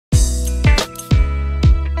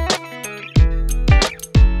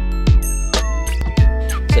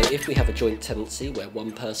if we have a joint tenancy where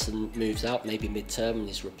one person moves out, maybe mid-term, and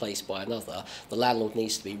is replaced by another, the landlord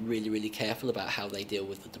needs to be really careful about how they deal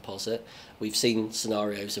with the deposit. We've seen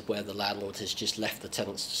scenarios of where the landlord has just left the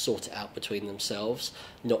tenants to sort it out between themselves,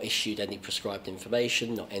 not issued any prescribed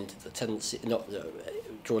information, not ended the tenancy, not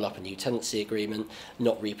drawn up a new tenancy agreement,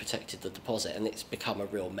 not reprotected the deposit, and it's become a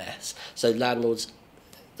real mess. So landlords,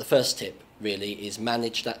 the first tip really is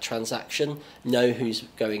manage that transaction, know who's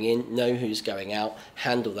going in, know who's going out,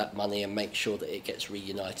 handle that money and make sure that it gets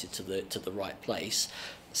reunited to the right place.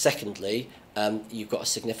 Secondly, you've got a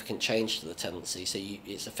significant change to the tenancy, so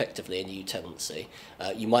it's effectively a new tenancy.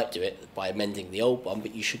 You might do it by amending the old one,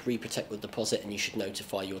 but you should reprotect the deposit and you should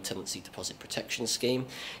notify your tenancy deposit protection scheme.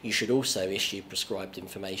 You should also issue prescribed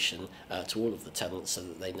information to all of the tenants so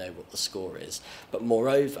that they know what the score is. But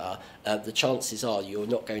moreover, the chances are you're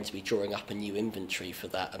not going to be drawing up a new inventory for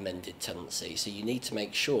that amended tenancy, so you need to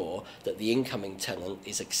make sure that the incoming tenant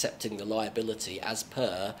is accepting the liability as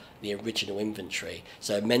per the original inventory.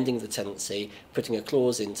 So amending the tenancy, putting a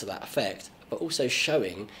clause into that effect, but also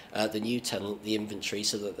showing the new tenant the inventory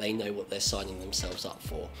so that they know what they're signing themselves up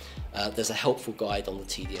for. There's a helpful guide on the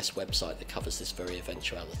TDS website that covers this very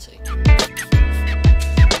eventuality.